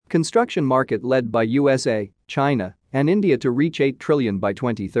Construction market led by USA, China, and India to reach $8 trillion by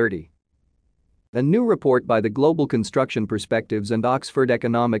 2030. A new report by the Global Construction Perspectives and Oxford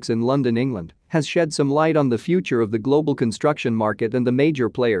Economics in London, England, has shed some light on the future of the global construction market and the major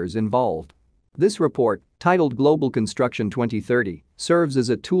players involved. This report, titled Global Construction 2030, serves as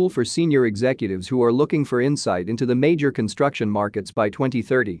a tool for senior executives who are looking for insight into the major construction markets by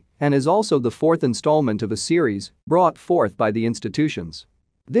 2030 and is also the fourth installment of a series brought forth by the institutions.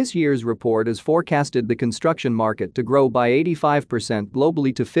 This year's report has forecasted the construction market to grow by 85%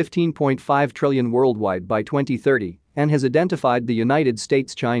 globally to $15.5 trillion worldwide by 2030 and has identified the United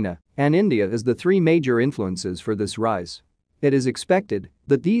States, China, and India as the three major influences for this rise. It is expected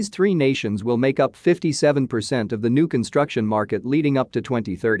that these three nations will make up 57% of the new construction market leading up to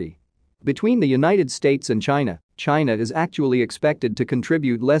 2030. Between the United States and China, China is actually expected to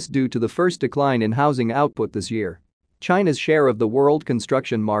contribute less due to the first decline in housing output this year. China's share of the world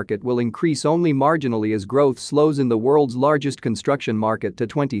construction market will increase only marginally as growth slows in the world's largest construction market to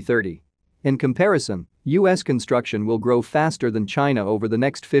 2030. In comparison, US construction will grow faster than China over the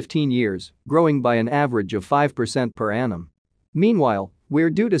next 15 years, growing by an average of 5% per annum. Meanwhile,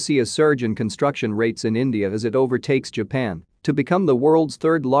 we're due to see a surge in construction rates in India as it overtakes Japan to become the world's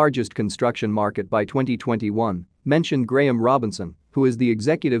third largest construction market by 2021, mentioned Graham Robinson, who is the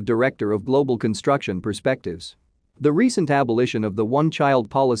executive director of Global Construction Perspectives. The recent abolition of the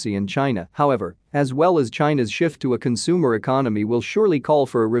one-child policy in China, however, as well as China's shift to a consumer economy will surely call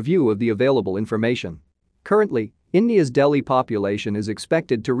for a review of the available information. Currently, India's Delhi population is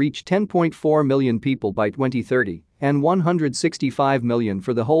expected to reach 10.4 million people by 2030 and 165 million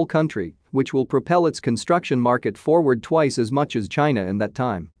for the whole country, which will propel its construction market forward twice as much as China in that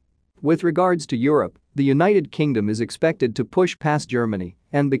time. With regards to Europe, the United Kingdom is expected to push past Germany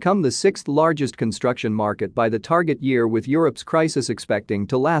and become the sixth largest construction market by the target year, with Europe's crisis expecting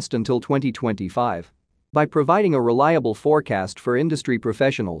to last until 2025. By providing a reliable forecast for industry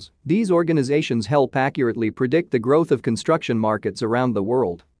professionals, these organizations help accurately predict the growth of construction markets around the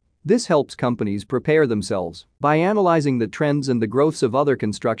world. This helps companies prepare themselves by analyzing the trends and the growths of other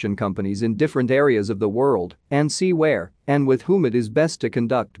construction companies in different areas of the world and see where and with whom it is best to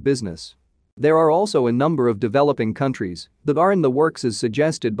conduct business. There are also a number of developing countries that are in the works, as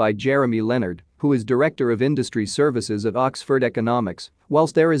suggested by Jeremy Leonard, who is Director of Industry Services at Oxford Economics.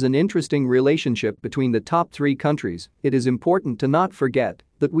 Whilst there is an interesting relationship between the top three countries, it is important to not forget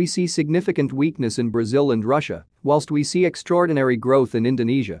that we see significant weakness in Brazil and Russia, whilst we see extraordinary growth in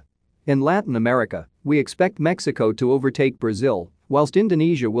Indonesia. In Latin America, we expect Mexico to overtake Brazil, whilst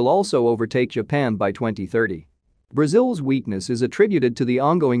Indonesia will also overtake Japan by 2030. Brazil's weakness is attributed to the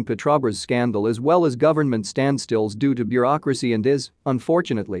ongoing Petrobras scandal as well as government standstills due to bureaucracy and is,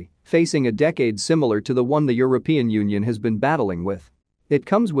 unfortunately, facing a decade similar to the one the European Union has been battling with. It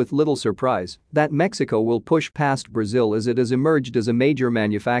comes with little surprise that Mexico will push past Brazil as it has emerged as a major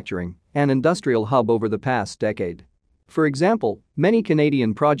manufacturing and industrial hub over the past decade. For example, many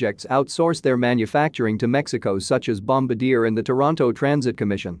Canadian projects outsource their manufacturing to Mexico, such as Bombardier and the Toronto Transit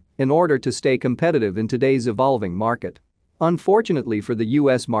Commission, in order to stay competitive in today's evolving market. Unfortunately for the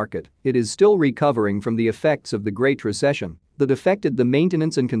US market, it is still recovering from the effects of the Great Recession that affected the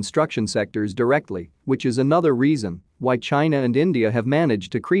maintenance and construction sectors directly, which is another reason why China and India have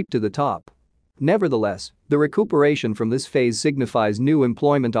managed to creep to the top. Nevertheless, the recuperation from this phase signifies new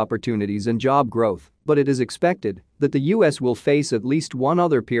employment opportunities and job growth, but it is expected that the US will face at least one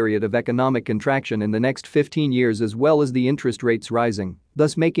other period of economic contraction in the next 15 years, as well as the interest rates rising,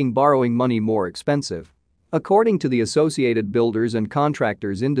 thus making borrowing money more expensive. According to the Associated Builders and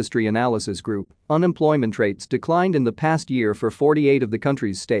Contractors Industry Analysis Group, unemployment rates declined in the past year for 48 of the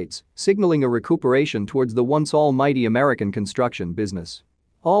country's states, signaling a recuperation towards the once almighty American construction business.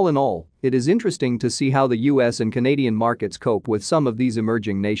 All in all, it is interesting to see how the US and Canadian markets cope with some of these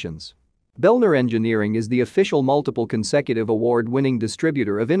emerging nations. Bellner Engineering is the official multiple consecutive award-winning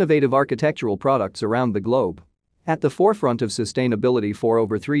distributor of innovative architectural products around the globe. At the forefront of sustainability for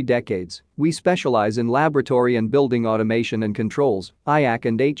over 3 decades, we specialize in laboratory and building automation and controls, IAC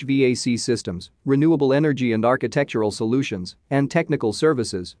and HVAC systems, renewable energy and architectural solutions, and technical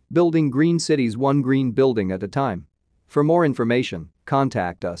services, building green cities one green building at a time. For more information,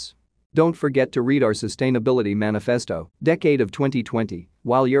 contact us. Don't forget to read our Sustainability Manifesto, Decade of 2020,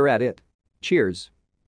 while you're at it. Cheers.